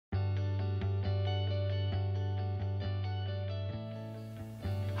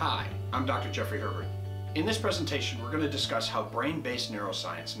Hi, I'm Dr. Jeffrey Herbert. In this presentation, we're going to discuss how brain-based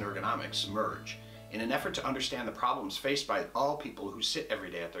neuroscience and ergonomics merge in an effort to understand the problems faced by all people who sit every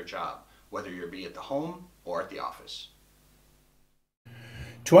day at their job, whether you be at the home or at the office.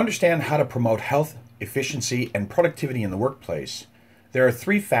 To understand how to promote health, efficiency, and productivity in the workplace, there are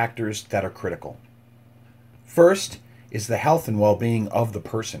three factors that are critical. First is the health and well-being of the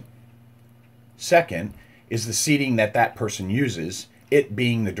person. Second is the seating that person uses, it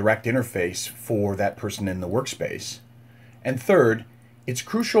being the direct interface for that person in the workspace. And third, it's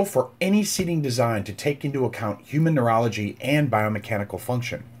crucial for any seating design to take into account human neurology and biomechanical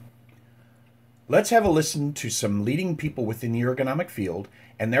function. Let's have a listen to some leading people within the ergonomic field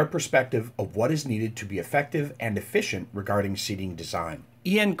and their perspective of what is needed to be effective and efficient regarding seating design.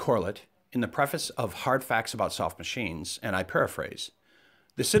 Ian Corlett, in the preface of Hard Facts About Soft Machines, and I paraphrase,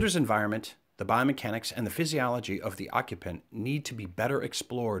 "The sitter's environment, the biomechanics, and the physiology of the occupant need to be better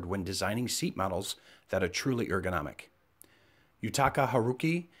explored when designing seat models that are truly ergonomic." Yutaka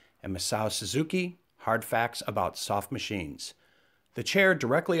Haruki and Masao Suzuki, Hard Facts About Soft Machines. The chair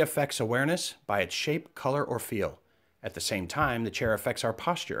directly affects awareness by its shape, color, or feel. At the same time, the chair affects our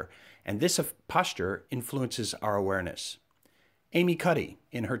posture, and this posture influences our awareness. Amy Cuddy,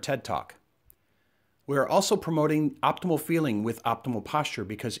 in her TED Talk. We are also promoting optimal feeling with optimal posture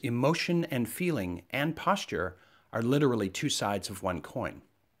because emotion and feeling and posture are literally two sides of one coin.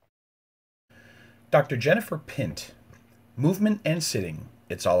 Dr. Jennifer Pint, Movement and Sitting,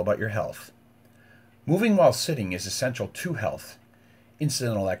 It's All About Your Health. Moving while sitting is essential to health.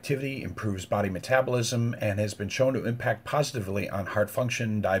 Incidental activity improves body metabolism and has been shown to impact positively on heart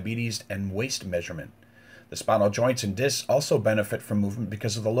function, diabetes, and waist measurement. The spinal joints and discs also benefit from movement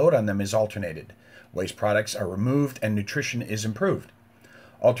because of the load on them is alternated. Waste products are removed and nutrition is improved.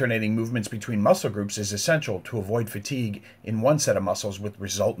 Alternating movements between muscle groups is essential to avoid fatigue in one set of muscles with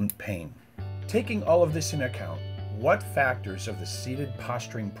resultant pain. Taking all of this into account, what factors of the seated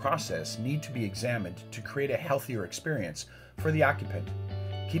posturing process need to be examined to create a healthier experience for the occupant?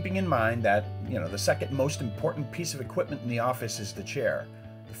 Keeping in mind that, the second most important piece of equipment in the office is the chair.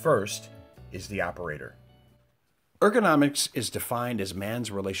 The first is the operator. Ergonomics is defined as man's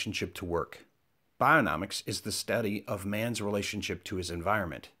relationship to work. Bionomics is the study of man's relationship to his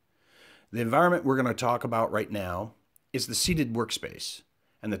environment. The environment we're going to talk about right now is the seated workspace,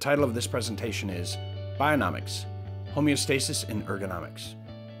 and the title of this presentation is Bionomics, Homeostasis in Ergonomics.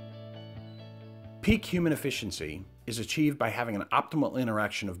 Peak human efficiency is achieved by having an optimal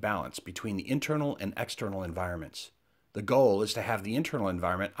interaction of balance between the internal and external environments. The goal is to have the internal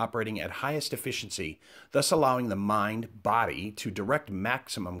environment operating at highest efficiency, thus allowing the mind-body to direct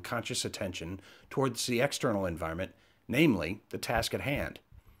maximum conscious attention towards the external environment, namely the task at hand.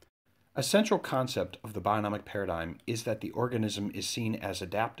 A central concept of the bionomic paradigm is that the organism is seen as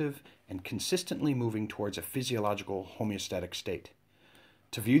adaptive and consistently moving towards a physiological homeostatic state.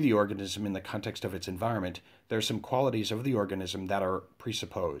 To view the organism in the context of its environment, there are some qualities of the organism that are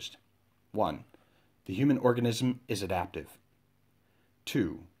presupposed. 1. The human organism is adaptive.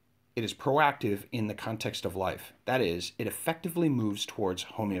 2. It is proactive in the context of life. That is, it effectively moves towards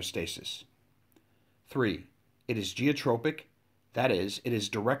homeostasis. 3. It is geotropic. That is, it is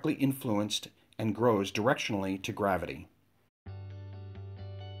directly influenced and grows directionally to gravity.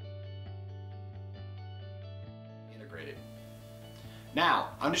 Integrated.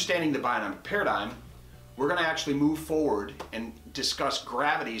 Now, understanding the bionomic paradigm, we're going to actually move forward and discuss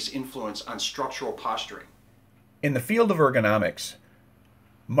gravity's influence on structural posturing. In the field of ergonomics,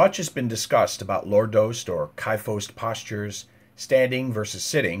 much has been discussed about lordost or kyphost postures, standing versus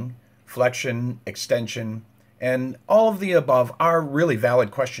sitting, flexion, extension, and all of the above are really valid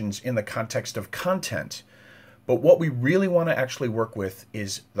questions in the context of content. But what we really want to actually work with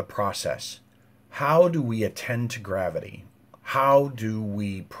is the process. How do we attend to gravity? How do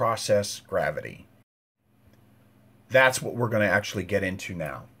we process gravity? That's what we're going to actually get into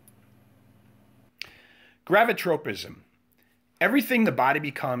now. Gravitropism. Everything the body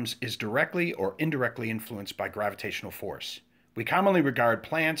becomes is directly or indirectly influenced by gravitational force. We commonly regard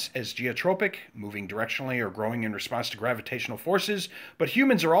plants as geotropic, moving directionally or growing in response to gravitational forces, but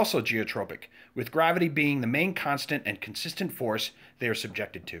humans are also geotropic, with gravity being the main constant and consistent force they are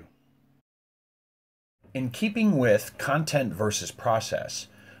subjected to. In keeping with content versus process,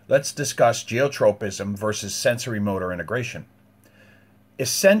 let's discuss geotropism versus sensory-motor integration.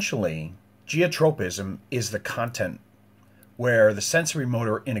 Essentially, geotropism is the content, where the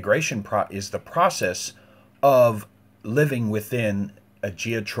sensory-motor integration is the process of living within a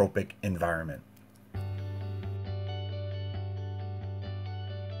geotropic environment.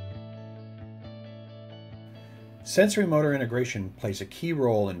 Sensory motor integration plays a key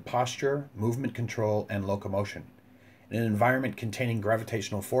role in posture, movement control, and locomotion. In an environment containing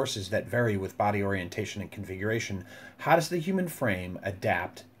gravitational forces that vary with body orientation and configuration, how does the human frame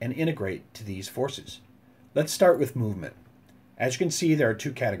adapt and integrate to these forces? Let's start with movement. As you can see, there are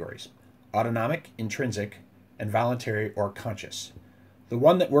two categories: autonomic, intrinsic, and voluntary or conscious. The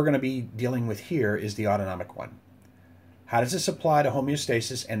one that we're going to be dealing with here is the autonomic one. How does this apply to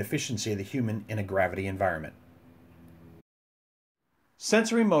homeostasis and efficiency of the human in a gravity environment?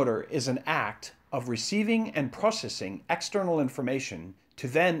 Sensory motor is an act of receiving and processing external information to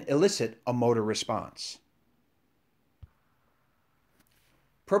then elicit a motor response.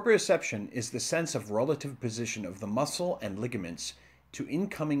 Proprioception is the sense of relative position of the muscle and ligaments to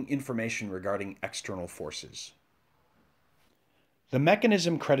incoming information regarding external forces. The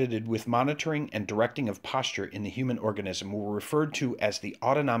mechanism credited with monitoring and directing of posture in the human organism were referred to as the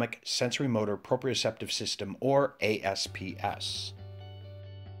Autonomic Sensory Motor Proprioceptive System, or ASPS.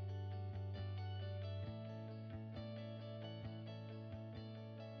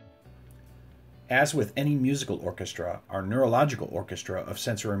 As with any musical orchestra, our neurological orchestra of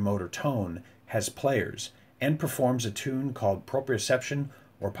sensory motor tone has players and performs a tune called proprioception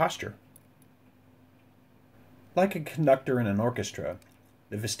or posture. Like a conductor in an orchestra,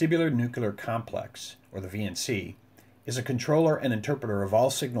 the vestibular nuclear complex, or the VNC, is a controller and interpreter of all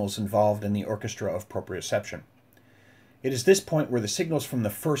signals involved in the orchestra of proprioception. It is this point where the signals from the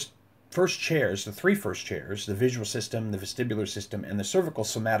first chairs, the three first chairs, the visual system, the vestibular system, and the cervical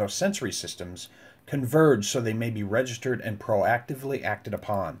somatosensory systems, converge so they may be registered and proactively acted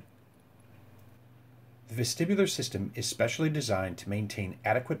upon. The vestibular system is specially designed to maintain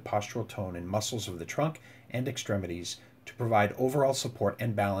adequate postural tone in muscles of the trunk and extremities to provide overall support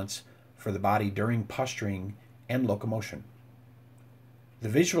and balance for the body during posturing and locomotion. The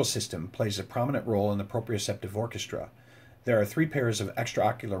visual system plays a prominent role in the proprioceptive orchestra. There are three pairs of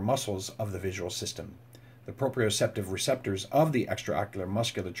extraocular muscles of the visual system. The proprioceptive receptors of the extraocular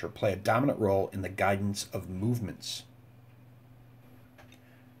musculature play a dominant role in the guidance of movements.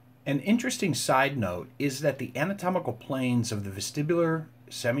 An interesting side note is that the anatomical planes of the vestibular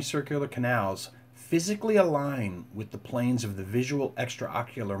semicircular canals physically align with the planes of the visual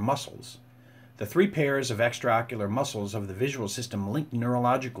extraocular muscles. The three pairs of extraocular muscles of the visual system link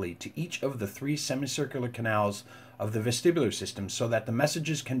neurologically to each of the three semicircular canals of the vestibular system so that the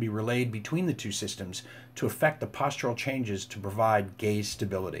messages can be relayed between the two systems to affect the postural changes to provide gaze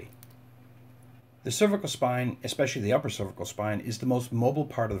stability. The cervical spine, especially the upper cervical spine, is the most mobile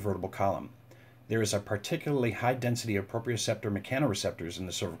part of the vertebral column. There is a particularly high density of proprioceptor mechanoreceptors in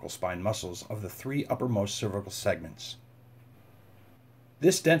the cervical spine muscles of the three uppermost cervical segments.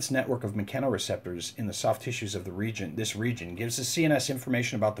 This dense network of mechanoreceptors in the soft tissues of this region gives the CNS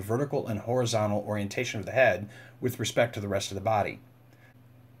information about the vertical and horizontal orientation of the head with respect to the rest of the body.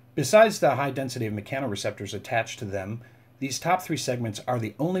 Besides the high density of mechanoreceptors attached to them, these top three segments are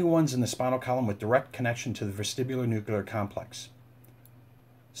the only ones in the spinal column with direct connection to the vestibular nuclear complex.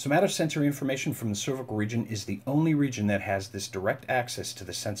 Somatosensory information from the cervical region is the only region that has this direct access to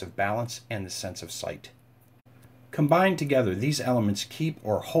the sense of balance and the sense of sight. Combined together, these elements keep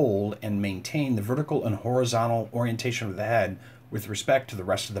or hold and maintain the vertical and horizontal orientation of the head with respect to the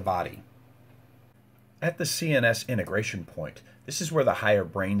rest of the body. At the CNS integration point, this is where the higher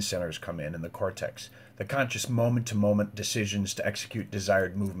brain centers come in the cortex. The conscious moment-to-moment decisions to execute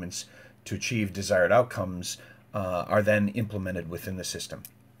desired movements to achieve desired outcomes are then implemented within the system.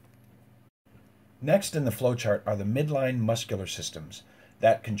 Next in the flowchart are the midline muscular systems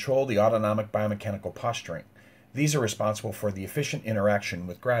that control the autonomic biomechanical posturing. These are responsible for the efficient interaction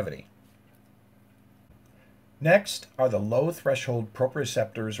with gravity. Next are the low threshold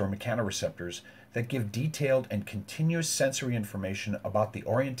proprioceptors or mechanoreceptors that give detailed and continuous sensory information about the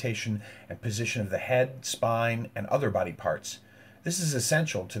orientation and position of the head, spine, and other body parts. This is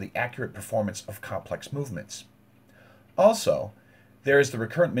essential to the accurate performance of complex movements. Also, there is the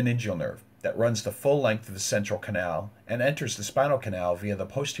recurrent meningeal nerve that runs the full length of the central canal and enters the spinal canal via the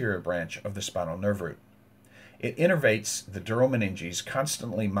posterior branch of the spinal nerve root. It innervates the duromeninges,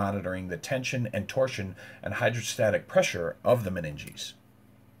 constantly monitoring the tension and torsion and hydrostatic pressure of the meninges.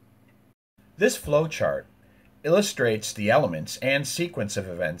 This flowchart illustrates the elements and sequence of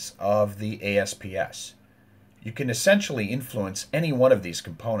events of the ASPS. You can essentially influence any one of these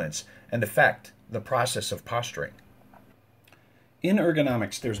components and affect the process of posturing. In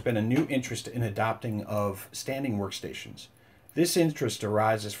ergonomics, there's been a new interest in adopting of standing workstations. This interest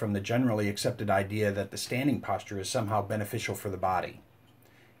arises from the generally accepted idea that the standing posture is somehow beneficial for the body.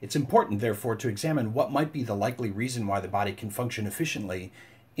 It's important, therefore, to examine what might be the likely reason why the body can function efficiently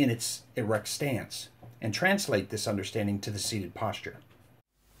in its erect stance. and translate this understanding to the seated posture.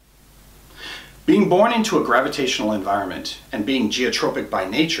 Being born into a gravitational environment and being geotropic by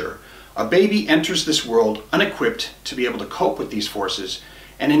nature, a baby enters this world unequipped to be able to cope with these forces,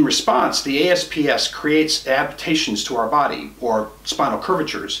 and in response, the ASPS creates adaptations to our body, or spinal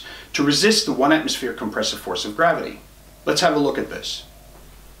curvatures, to resist the 1 atmosphere compressive force of gravity. Let's have a look at this.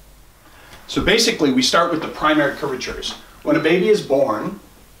 So basically, we start with the primary curvatures. When a baby is born,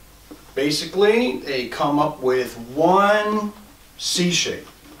 basically, they come up with one C shape.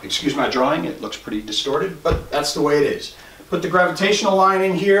 Excuse my drawing, it looks pretty distorted, but that's the way it is. Put the gravitational line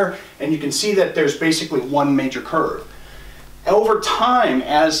in here, and you can see that there's basically one major curve. Over time,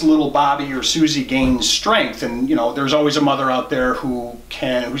 as little Bobby or Susie gains strength, and there's always a mother out there who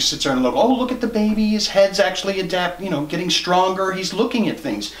sits there and look, oh, look at the baby, his head's actually getting stronger, he's looking at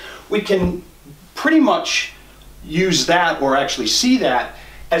things. We can pretty much use that, or actually see that,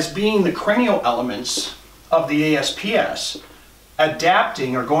 as being the cranial elements of the ASPS,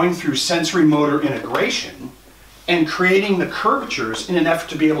 adapting or going through sensory motor integration and creating the curvatures in an effort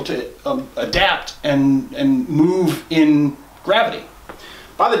to be able to adapt and move in gravity.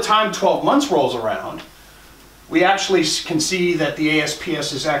 By the time 12 months rolls around, we actually can see that the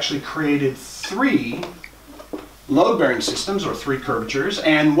ASPS has actually created 3 load-bearing systems, or 3 curvatures,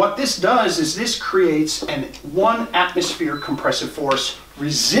 and what this does is this creates an 1 atmosphere compressive force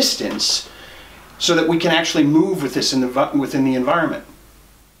resistance so that we can actually move with this within the environment.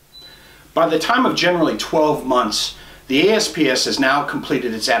 By the time of generally 12 months, the ASPS has now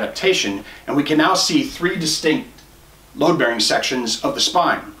completed its adaptation, and we can now see 3 distinct load-bearing sections of the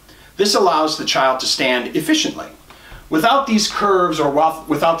spine. This allows the child to stand efficiently. Without these curves, or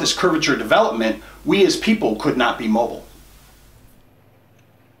without this curvature development, we as people could not be mobile.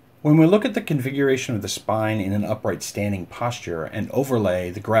 When we look at the configuration of the spine in an upright standing posture and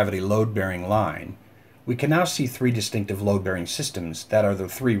overlay the gravity load-bearing line, we can now see 3 distinctive load-bearing systems that are the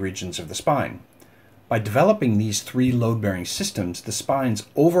 3 regions of the spine. By developing these 3 load-bearing systems, the spine's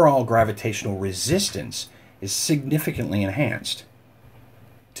overall gravitational resistance is significantly enhanced.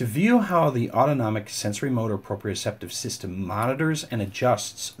 To view how the autonomic sensory-motor proprioceptive system monitors and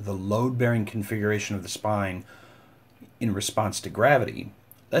adjusts the load-bearing configuration of the spine in response to gravity,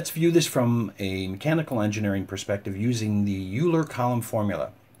 let's view this from a mechanical engineering perspective using the Euler column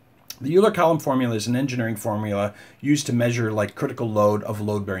formula. The Euler column formula is an engineering formula used to measure critical load of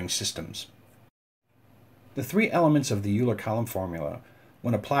load-bearing systems. The 3 elements of the Euler column formula,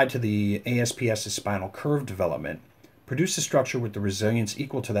 when applied to the ASPS's spinal curve development, produce a structure with the resilience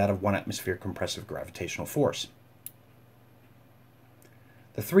equal to that of 1 atmosphere compressive gravitational force.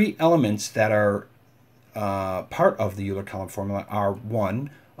 The 3 elements that are part of the Euler column formula are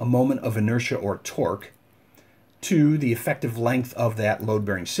 1, a moment of inertia or torque, 2, the effective length of that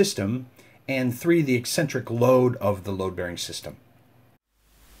load-bearing system, and 3, the eccentric load of the load-bearing system.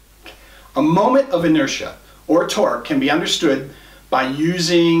 A moment of inertia or torque can be understood by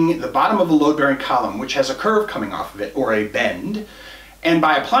using the bottom of a load-bearing column, which has a curve coming off of it, or a bend, and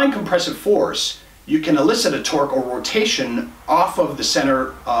by applying compressive force, you can elicit a torque or rotation off of the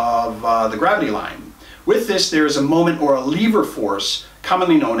center of the gravity line. With this, there is a moment or a lever force,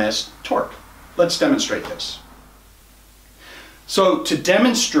 commonly known as torque. Let's demonstrate this. So to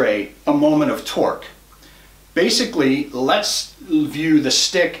demonstrate a moment of torque, basically, let's view the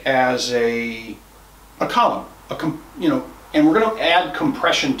stick as a column, and we're going to add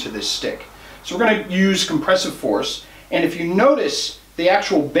compression to this stick. So we're going to use compressive force, and if you notice the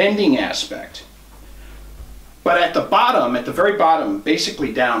actual bending aspect, but at the bottom, at the very bottom,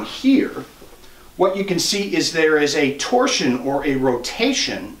 basically down here, what you can see is there is a torsion or a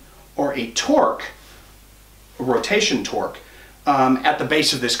rotation or a torque, a rotation torque, at the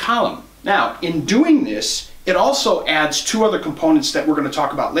base of this column. Now, in doing this, it also adds 2 other components that we're going to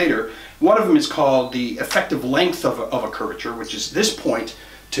talk about later. One of them is called the effective length of a curvature, which is this point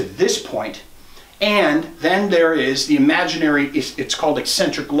to this point. And then there is the imaginary, it's called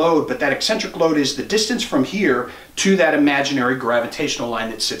eccentric load, but that eccentric load is the distance from here to that imaginary gravitational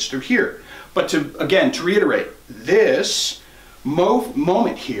line that sits through here. But again, to reiterate, this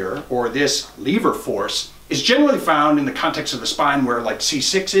moment here, or this lever force, is generally found in the context of the spine where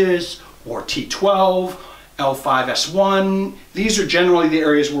C6 is, or T12, L5S1. These are generally the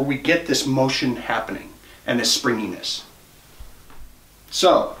areas where we get this motion happening and this springiness.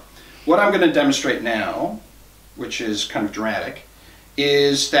 So, what I'm going to demonstrate now, which is kind of dramatic,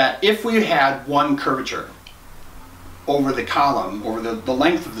 is that if we had one curvature over the column, over the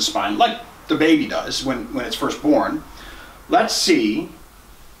length of the spine, like the baby does when it's first born, let's see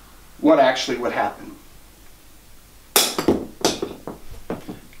what actually would happen.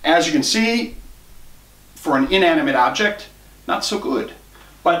 As you can see, for an inanimate object, not so good.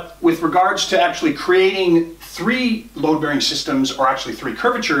 But with regards to actually creating 3 load-bearing systems, or actually 3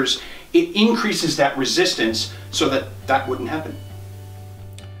 curvatures, it increases that resistance so that that wouldn't happen.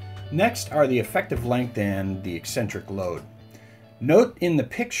 Next are the effective length and the eccentric load. Note in the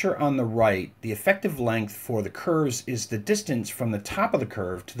picture on the right, the effective length for the curves is the distance from the top of the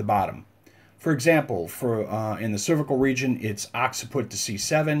curve to the bottom. For example, in the cervical region, it's occiput to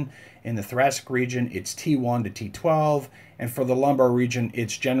C7. In the thoracic region, it's T1 to T12. And for the lumbar region,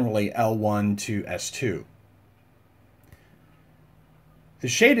 it's generally L1 to S2. The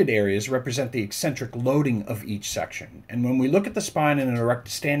shaded areas represent the eccentric loading of each section. And when we look at the spine in an erect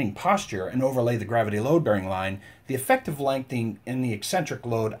standing posture and overlay the gravity load-bearing line, the effective lengthening and the eccentric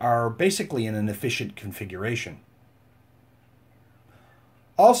load are basically in an efficient configuration.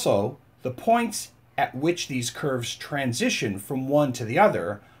 Also, the points at which these curves transition from one to the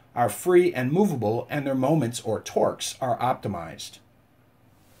other are free and movable, and their moments or torques are optimized.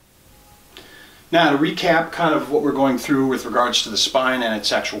 Now, to recap kind of what we're going through with regards to the spine and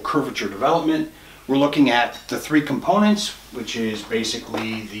its actual curvature development, we're looking at the 3 components, which is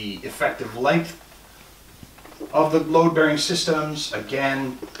basically the effective length of the load-bearing systems.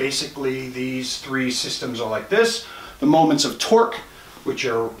 Again, basically these 3 systems are like this. The moments of torque, which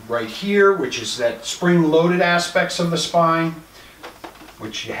are right here, which is that spring-loaded aspects of the spine,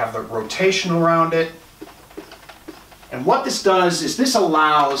 which you have the rotation around it. And what this does is this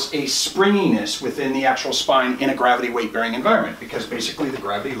allows a springiness within the actual spine in a gravity weight-bearing environment, because basically the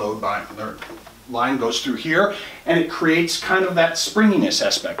gravity load line goes through here, and it creates kind of that springiness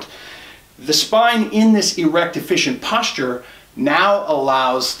aspect. The spine in this erect, efficient posture now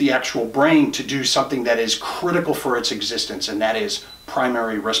allows the actual brain to do something that is critical for its existence, and that is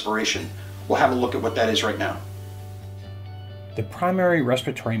primary respiration. We'll have a look at what that is right now. The primary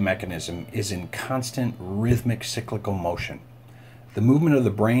respiratory mechanism is in constant rhythmic cyclical motion. The movement of the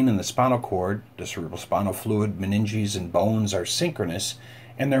brain and the spinal cord, the cerebrospinal fluid, meninges, and bones are synchronous,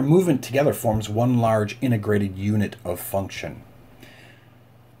 and their movement together forms one large integrated unit of function.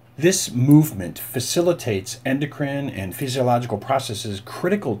 This movement facilitates endocrine and physiological processes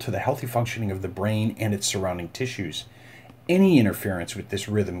critical to the healthy functioning of the brain and its surrounding tissues. Any interference with this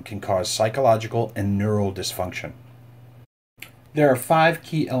rhythm can cause psychological and neural dysfunction. There are 5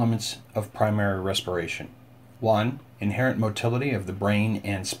 key elements of primary respiration. 1. Inherent motility of the brain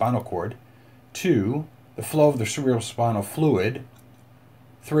and spinal cord. 2. The flow of the cerebrospinal fluid.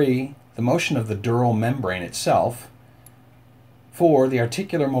 3. The motion of the dural membrane itself. 4. The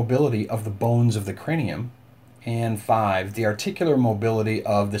articular mobility of the bones of the cranium. And 5. The articular mobility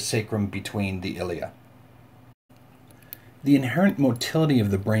of the sacrum between the ilia. The inherent motility of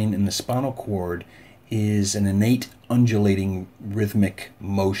the brain and the spinal cord is an innate undulating rhythmic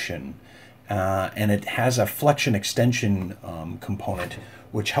motion, and it has a flexion extension component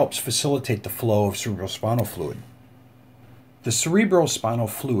which helps facilitate the flow of cerebrospinal fluid. The cerebrospinal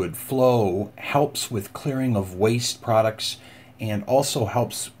fluid flow helps with clearing of waste products and also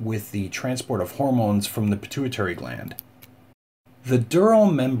helps with the transport of hormones from the pituitary gland. The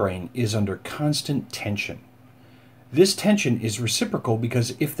dural membrane is under constant tension. This tension is reciprocal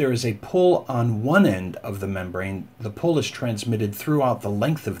because if there is a pull on one end of the membrane, the pull is transmitted throughout the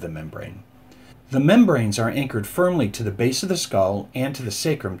length of the membrane. The membranes are anchored firmly to the base of the skull and to the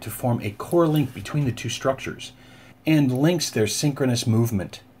sacrum to form a core link between the 2 structures and links their synchronous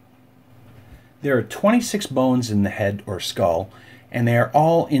movement. There are 26 bones in the head or skull, and they are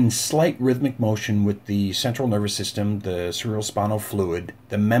all in slight rhythmic motion with the central nervous system, the cerebrospinal fluid,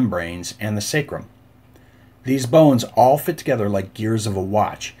 the membranes, and the sacrum. These bones all fit together like gears of a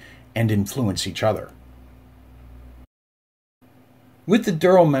watch and influence each other. With the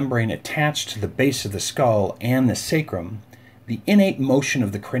dural membrane attached to the base of the skull and the sacrum, the innate motion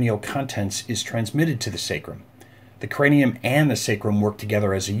of the cranial contents is transmitted to the sacrum. The cranium and the sacrum work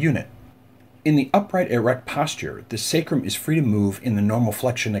together as a unit. In the upright erect posture, the sacrum is free to move in the normal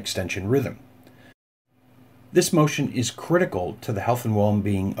flexion extension rhythm. This motion is critical to the health and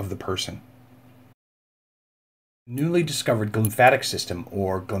well-being of the person. Newly discovered glymphatic system,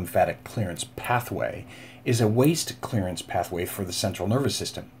 or glymphatic clearance pathway, is a waste clearance pathway for the central nervous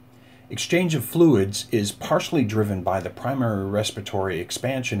system. Exchange of fluids is partially driven by the primary respiratory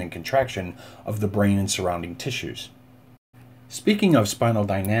expansion and contraction of the brain and surrounding tissues. Speaking of spinal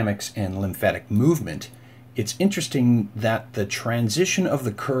dynamics and lymphatic movement, it's interesting that the transition of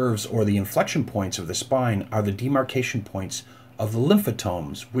the curves or the inflection points of the spine are the demarcation points of the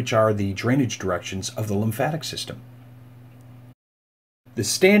lymphatomes, which are the drainage directions of the lymphatic system. The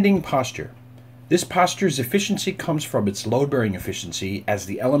standing posture. This posture's efficiency comes from its load-bearing efficiency as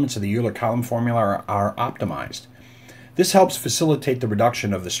the elements of the Euler-Column formula are optimized. This helps facilitate the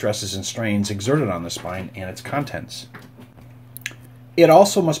reduction of the stresses and strains exerted on the spine and its contents. It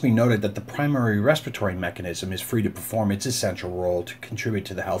also must be noted that the primary respiratory mechanism is free to perform its essential role to contribute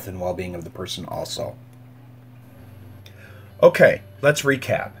to the health and well-being of the person also. Okay, let's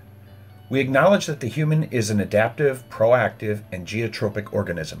recap. We acknowledge that the human is an adaptive, proactive, and geotropic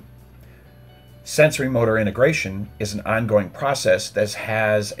organism. Sensory motor integration is an ongoing process that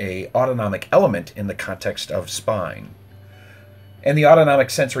has an autonomic element in the context of spine. And the autonomic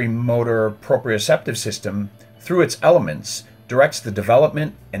sensory motor proprioceptive system, through its elements, directs the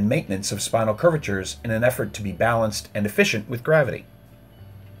development and maintenance of spinal curvatures in an effort to be balanced and efficient with gravity.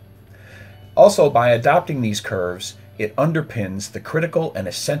 Also, by adopting these curves, it underpins the critical and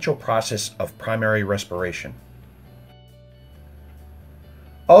essential process of primary respiration.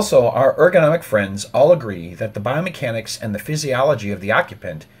 Also, our ergonomic friends all agree that the biomechanics and the physiology of the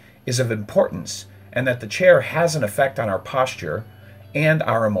occupant is of importance and that the chair has an effect on our posture and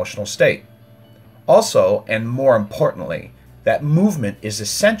our emotional state. Also, and more importantly, that movement is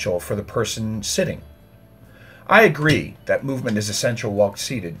essential for the person sitting. I agree that movement is essential while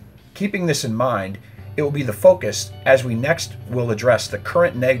seated. Keeping this in mind, it will be the focus as we next will address the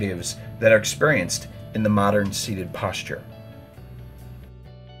current negatives that are experienced in the modern seated posture.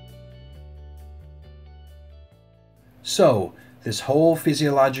 So, this whole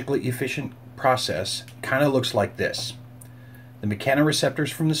physiologically efficient process kind of looks like this. The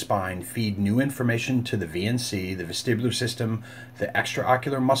mechanoreceptors from the spine feed new information to the VNC, the vestibular system, the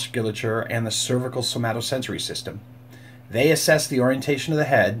extraocular musculature, and the cervical somatosensory system. They assess the orientation of the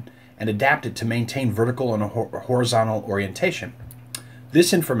head and adapt it to maintain vertical and horizontal orientation.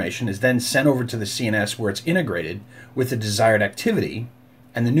 This information is then sent over to the CNS where it's integrated with the desired activity,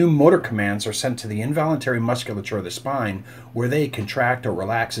 and the new motor commands are sent to the involuntary musculature of the spine where they contract or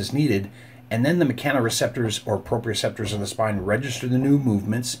relax as needed, and then the mechanoreceptors or proprioceptors of the spine register the new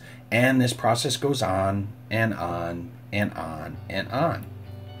movements, and this process goes on and on and on and on.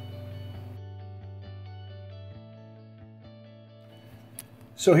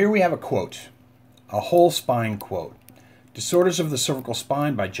 So here we have a quote, a whole spine quote. Disorders of the Cervical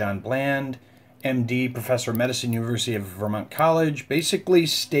Spine by John Bland, MD, Professor of Medicine, University of Vermont College, basically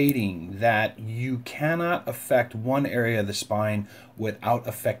stating that you cannot affect one area of the spine without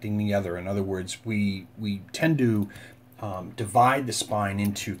affecting the other. In other words, we tend to divide the spine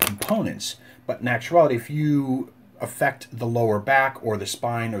into components, but in actuality, if you affect the lower back or the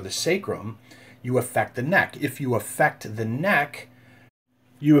spine or the sacrum, you affect the neck. If you affect the neck,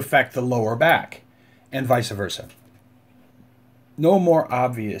 you affect the lower back, and vice versa. No more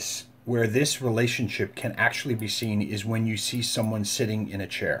obvious where this relationship can actually be seen is when you see someone sitting in a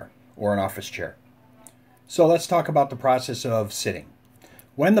chair or an office chair. So let's talk about the process of sitting.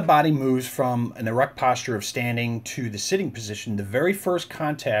 When the body moves from an erect posture of standing to the sitting position, the very first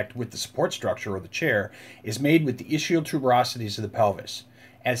contact with the support structure or the chair is made with the ischial tuberosities of the pelvis.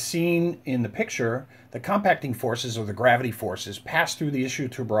 As seen in the picture, the compacting forces or the gravity forces pass through the ischial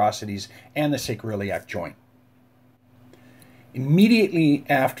tuberosities and the sacroiliac joint. Immediately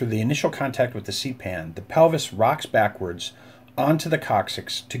after the initial contact with the seat pan, the pelvis rocks backwards onto the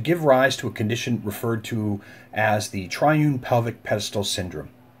coccyx to give rise to a condition referred to as the triune pelvic pedestal syndrome.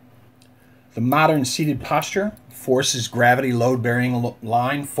 The modern seated posture forces gravity load-bearing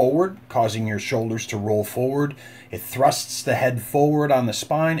line forward, causing your shoulders to roll forward. It thrusts the head forward on the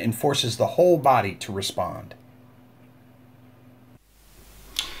spine and forces the whole body to respond.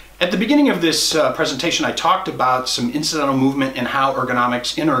 At the beginning of this presentation, I talked about some incidental movement and how in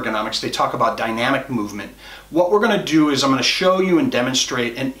ergonomics, they talk about dynamic movement. What we're going to do is I'm going to show you and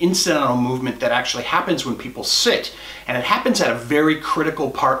demonstrate an incidental movement that actually happens when people sit. And it happens at a very critical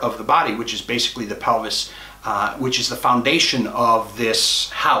part of the body, which is basically the pelvis, which is the foundation of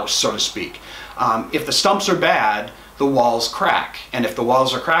this house, so to speak. If the stumps are bad, the walls crack. And if the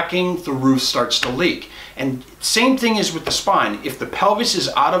walls are cracking, the roof starts to leak. And same thing is with the spine. If the pelvis is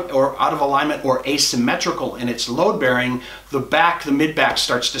out of alignment or asymmetrical in its load bearing, the mid-back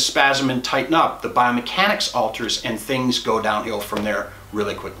starts to spasm and tighten up. The biomechanics alters and things go downhill from there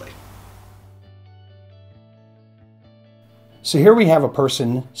really quickly. So here we have a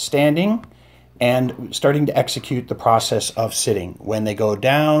person standing and starting to execute the process of sitting. When they go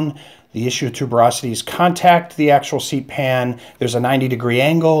down, the ischial tuberosities contact the actual seat pan, there's a 90-degree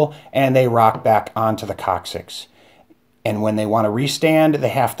angle, and they rock back onto the coccyx. And when they want to restand, they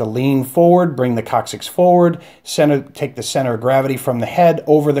have to lean forward, bring the coccyx forward, take the center of gravity from the head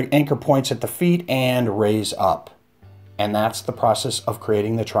over the anchor points at the feet, and raise up. And that's the process of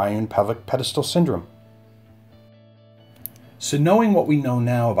creating the triune pelvic pedestal syndrome. So knowing what we know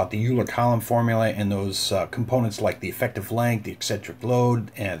now about the Euler column formula and those components like the effective length, the eccentric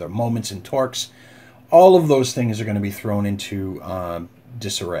load, and the moments and torques, all of those things are going to be thrown into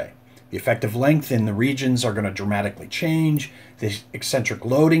disarray. The effective length in the regions are going to dramatically change. The eccentric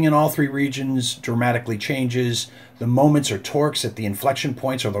loading in all three regions dramatically changes. The moments or torques at the inflection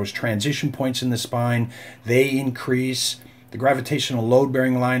points, or those transition points in the spine, they increase. The gravitational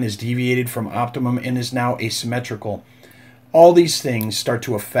load-bearing line is deviated from optimum and is now asymmetrical. All these things start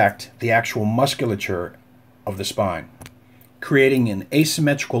to affect the actual musculature of the spine, creating an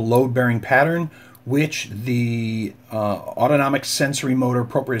asymmetrical load-bearing pattern which the autonomic sensory motor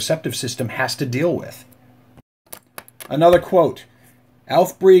proprioceptive system has to deal with. Another quote,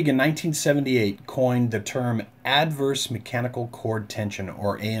 Alf Brigg in 1978 coined the term adverse mechanical cord tension,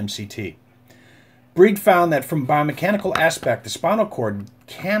 or AMCT. Brigg found that from a biomechanical aspect, the spinal cord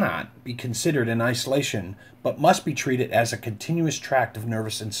cannot be considered in isolation, but must be treated as a continuous tract of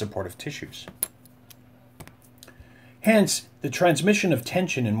nervous and supportive tissues. Hence, the transmission of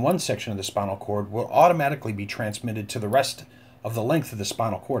tension in one section of the spinal cord will automatically be transmitted to the rest of the length of the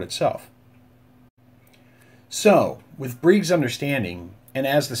spinal cord itself. So, with Brigg's understanding, and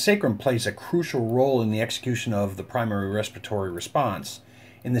as the sacrum plays a crucial role in the execution of the primary respiratory response,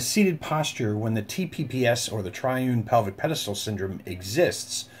 in the seated posture when the TPPS, or the triune pelvic pedestal syndrome,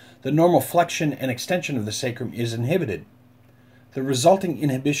 exists, the normal flexion and extension of the sacrum is inhibited. The resulting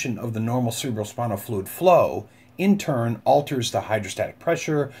inhibition of the normal cerebrospinal fluid flow in turn alters the hydrostatic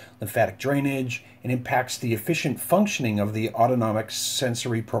pressure, lymphatic drainage, and impacts the efficient functioning of the autonomic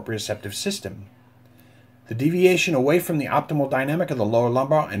sensory proprioceptive system. The deviation away from the optimal dynamic of the lower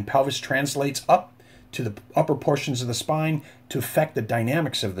lumbar and pelvis translates up to the upper portions of the spine to affect the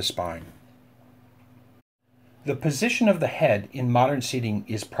dynamics of the spine. The position of the head in modern seating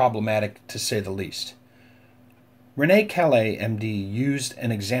is problematic, to say the least. René Calais, MD, used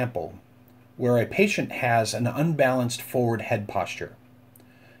an example where a patient has an unbalanced forward head posture.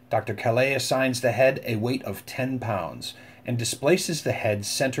 Dr. Calais assigns the head a weight of 10 pounds and displaces the head's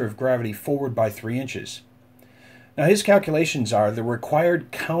center of gravity forward by 3 inches. Now his calculations are the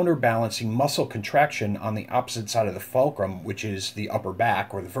required counterbalancing muscle contraction on the opposite side of the fulcrum, which is the upper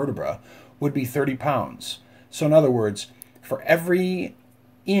back or the vertebra, would be 30 pounds. So in other words, for every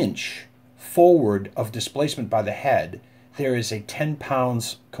inch forward of displacement by the head, there is a 10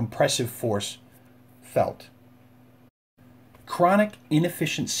 pounds compressive force felt. Chronic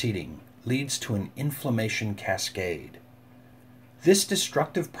inefficient seating leads to an inflammation cascade. This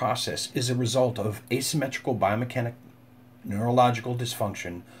destructive process is a result of asymmetrical biomechanic neurological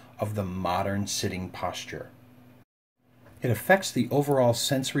dysfunction of the modern sitting posture. It affects the overall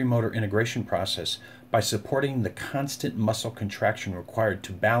sensory motor integration process by supporting the constant muscle contraction required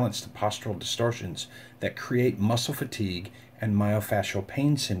to balance the postural distortions that create muscle fatigue and myofascial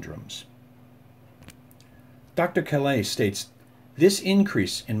pain syndromes. Dr. Calais states, this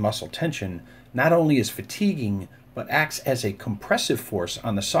increase in muscle tension not only is fatiguing, but acts as a compressive force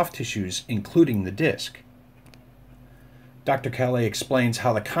on the soft tissues, including the disc. Dr. Calais explains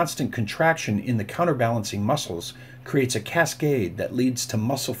how the constant contraction in the counterbalancing muscles creates a cascade that leads to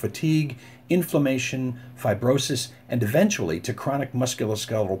muscle fatigue, inflammation, fibrosis, and eventually to chronic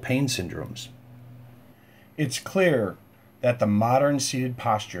musculoskeletal pain syndromes. It's clear that the modern seated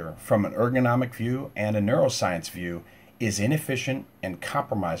posture, from an ergonomic view and a neuroscience view, is inefficient and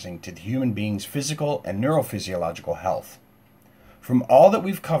compromising to the human being's physical and neurophysiological health. From all that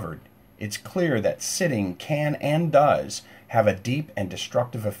we've covered, it's clear that sitting can and does have a deep and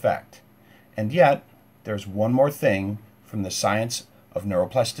destructive effect. And yet, there's one more thing from the science of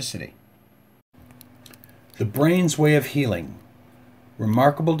neuroplasticity. The brain's way of healing.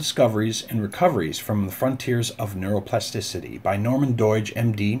 Remarkable discoveries and recoveries from the frontiers of neuroplasticity by Norman Doidge,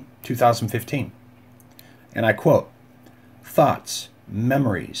 MD, 2015. And I quote, thoughts,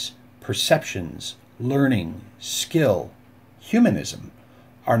 memories, perceptions, learning, skill, humanism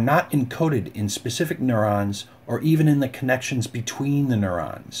are not encoded in specific neurons or even in the connections between the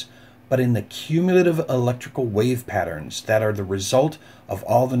neurons, but in the cumulative electrical wave patterns that are the result of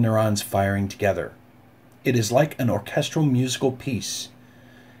all the neurons firing together. It is like an orchestral musical piece.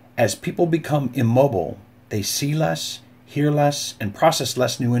 As people become immobile, they see less, hear less, and process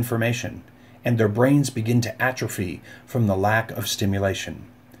less new information, and their brains begin to atrophy from the lack of stimulation.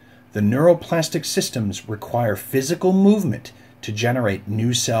 The neuroplastic systems require physical movement to generate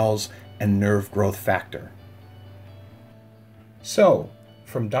new cells and nerve growth factor. So,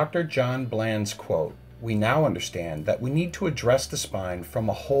 from Dr. John Bland's quote, we now understand that we need to address the spine from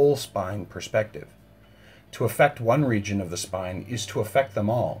a whole spine perspective. To affect one region of the spine is to affect them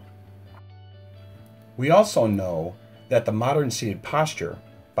all. We also know that the modern seated posture,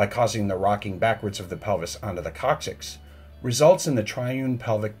 by causing the rocking backwards of the pelvis onto the coccyx, results in the triune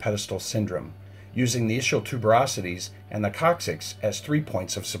pelvic pedestal syndrome, using the ischial tuberosities and the coccyx as 3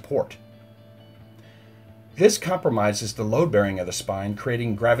 points of support. This compromises the load bearing of the spine,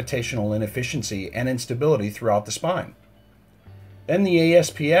 creating gravitational inefficiency and instability throughout the spine. Then the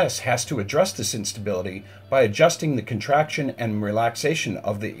ASPS has to address this instability by adjusting the contraction and relaxation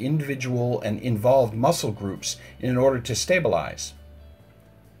of the individual and involved muscle groups in order to stabilize.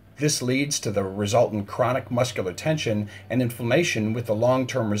 This leads to the resultant chronic muscular tension and inflammation, with the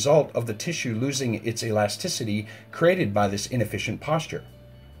long-term result of the tissue losing its elasticity created by this inefficient posture.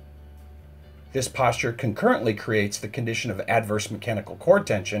 This posture concurrently creates the condition of adverse mechanical cord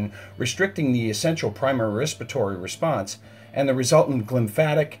tension, restricting the essential primary respiratory response, and the resultant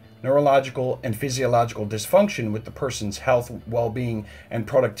lymphatic, neurological, and physiological dysfunction, with the person's health, well-being, and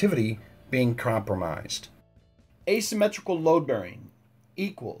productivity being compromised. Asymmetrical load bearing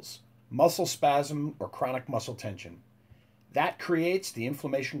equals muscle spasm or chronic muscle tension. That creates the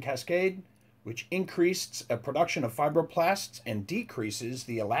inflammation cascade, which increases a production of fibroblasts and decreases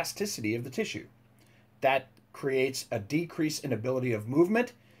the elasticity of the tissue. That creates a decrease in ability of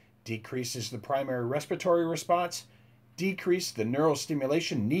movement, decreases the primary respiratory response, decreases the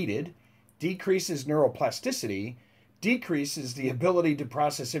neurostimulation needed, decreases neuroplasticity, decreases the ability to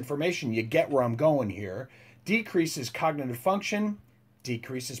process information. You get where I'm going here. Decreases cognitive function,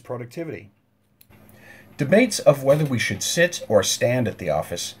 decreases productivity. Debates of whether we should sit or stand at the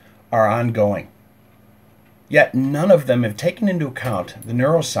office are ongoing. Yet none of them have taken into account the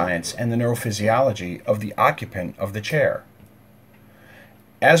neuroscience and the neurophysiology of the occupant of the chair.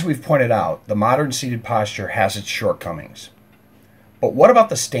 As we've pointed out, the modern seated posture has its shortcomings. But what about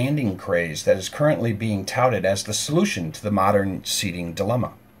the standing craze that is currently being touted as the solution to the modern seating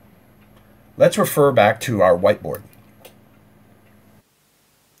dilemma? Let's refer back to our whiteboard.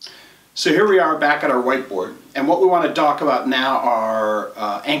 So here we are back at our whiteboard, and what we want to talk about now are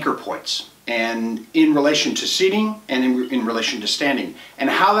anchor points, and in relation to seating and in relation to standing, and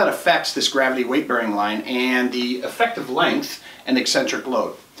how that affects this gravity weight bearing line and the effective length and eccentric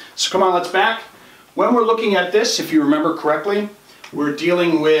load. So come on, let's back. When we're looking at this, if you remember correctly, we're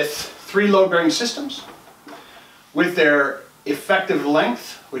dealing with 3 load bearing systems with their effective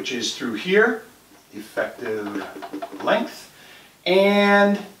length, which is through here, effective length,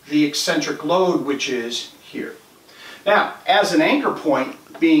 and the eccentric load, which is here. Now, as an anchor point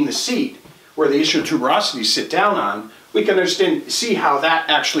being the seat where the ischial tuberosities sit down on, we can see how that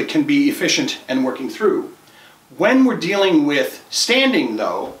actually can be efficient and working through. When we're dealing with standing,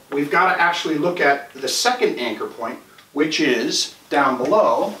 though, we've got to actually look at the second anchor point, which is down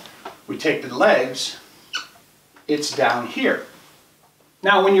below. We take the legs, it's down here.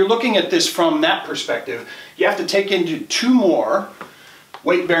 Now, when you're looking at this from that perspective, you have to take into 2 more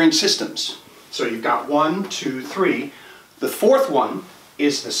weight-bearing systems. So you've got 1, 2, 3. The 4th one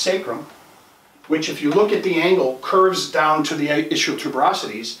is the sacrum, which, if you look at the angle, curves down to the ischial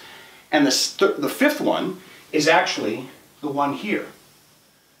tuberosities. And the 5th one is actually the one here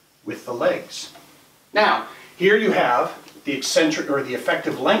with the legs. Now, here you have the eccentric, or the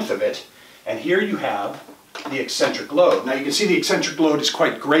effective length of it, and here you have the eccentric load. Now you can see the eccentric load is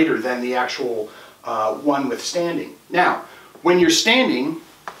quite greater than the actual one with standing. Now, when you're standing,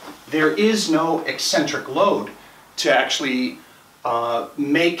 there is no eccentric load to actually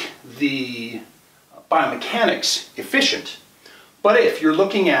make the biomechanics efficient. But if you're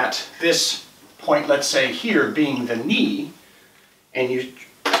looking at this point, let's say here being the knee, and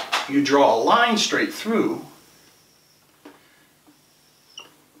you draw a line straight through,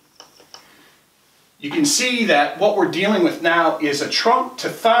 you can see that what we're dealing with now is a trunk to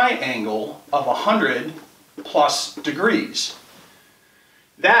thigh angle of 100+ degrees.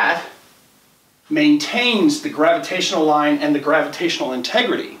 That maintains the gravitational line and the gravitational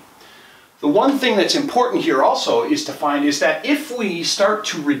integrity. The one thing that's important here also is to find is that if we start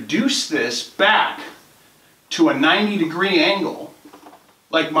to reduce this back to a 90-degree angle,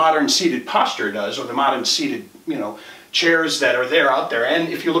 like modern seated posture does, or the modern seated, chairs that are out there, and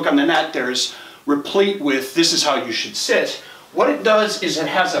if you look on the net, there's replete with this is how you should sit. What it does is it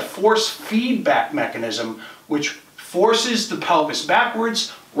has a force feedback mechanism which forces the pelvis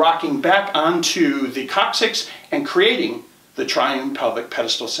backwards, rocking back onto the coccyx and creating the triune pelvic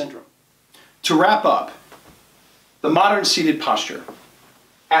pedestal syndrome. To wrap up, the modern seated posture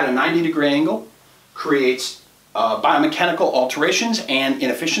at a 90-degree angle creates biomechanical alterations and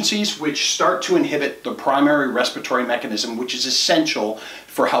inefficiencies which start to inhibit the primary respiratory mechanism, which is essential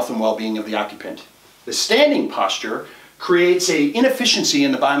for health and well-being of the occupant. The standing posture creates an inefficiency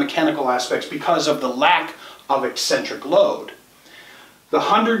in the biomechanical aspects because of the lack of eccentric load. The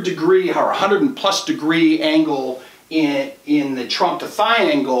 100-degree or 100+ degree angle in the trunk to thigh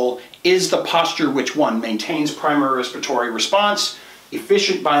angle is the posture which one maintains primary respiratory response,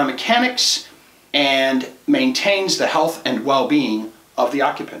 efficient biomechanics, and maintains the health and well-being of the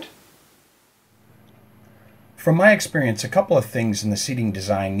occupant. From my experience, a couple of things in the seating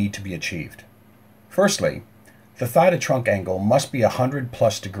design need to be achieved. Firstly, the thigh to trunk angle must be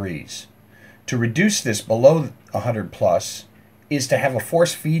 100+ degrees. To reduce this below 100+ is to have a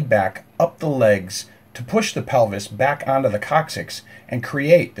force feedback up the legs to push the pelvis back onto the coccyx and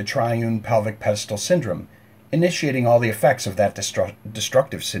create the triune pelvic pedestal syndrome, initiating all the effects of that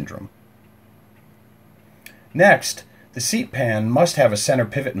destructive syndrome. Next, the seat pan must have a center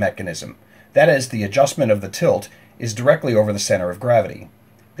pivot mechanism. That is, the adjustment of the tilt is directly over the center of gravity.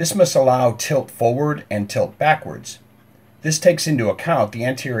 This must allow tilt forward and tilt backwards. This takes into account the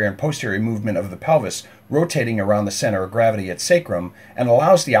anterior and posterior movement of the pelvis rotating around the center of gravity at sacrum and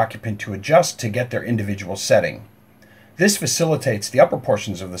allows the occupant to adjust to get their individual setting. This facilitates the upper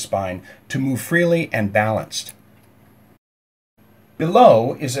portions of the spine to move freely and balanced.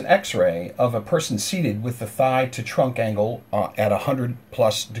 Below is an X-ray of a person seated with the thigh to trunk angle at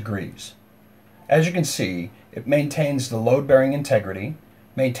 100+ degrees. As you can see, it maintains the load-bearing integrity,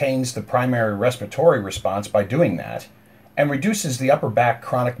 maintains the primary respiratory response by doing that, and reduces the upper back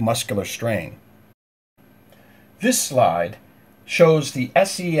chronic muscular strain. This slide shows the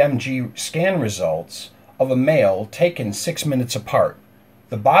SEMG scan results of a male taken 6 minutes apart.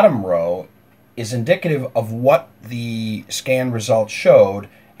 The bottom row is indicative of what the scan results showed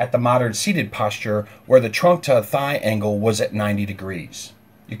at the modern seated posture where the trunk to thigh angle was at 90 degrees.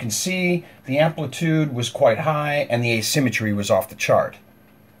 You can see the amplitude was quite high and the asymmetry was off the chart.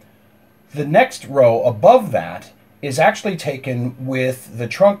 The next row above that is actually taken with the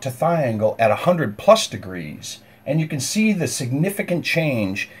trunk to thigh angle at 100+ degrees, and you can see the significant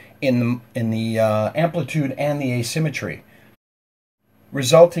change in the amplitude and the asymmetry,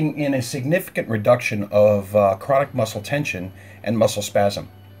 resulting in a significant reduction of chronic muscle tension and muscle spasm.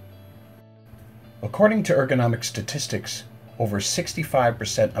 According to ergonomic statistics, over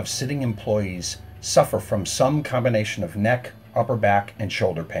 65% of sitting employees suffer from some combination of neck, upper back, and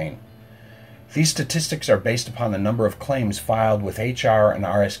shoulder pain. These statistics are based upon the number of claims filed with HR and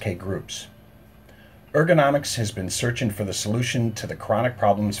RSK groups. Ergonomics has been searching for the solution to the chronic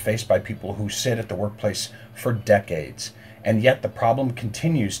problems faced by people who sit at the workplace for decades, and yet the problem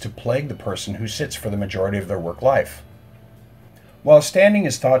continues to plague the person who sits for the majority of their work life. While standing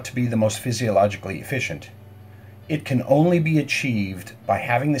is thought to be the most physiologically efficient, it can only be achieved by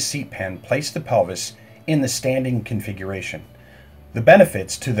having the seat pan place the pelvis in the standing configuration. The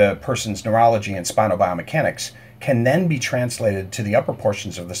benefits to the person's neurology and spinal biomechanics can then be translated to the upper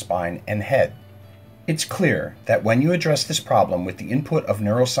portions of the spine and head. It's clear that when you address this problem with the input of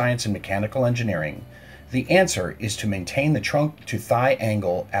neuroscience and mechanical engineering, the answer is to maintain the trunk to thigh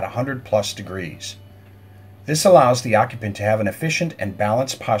angle at 100+ degrees. This allows the occupant to have an efficient and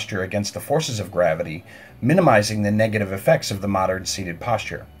balanced posture against the forces of gravity, minimizing the negative effects of the modern seated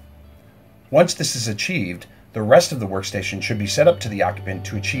posture. Once this is achieved, the rest of the workstation should be set up to the occupant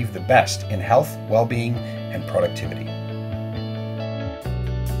to achieve the best in health, well-being, and productivity.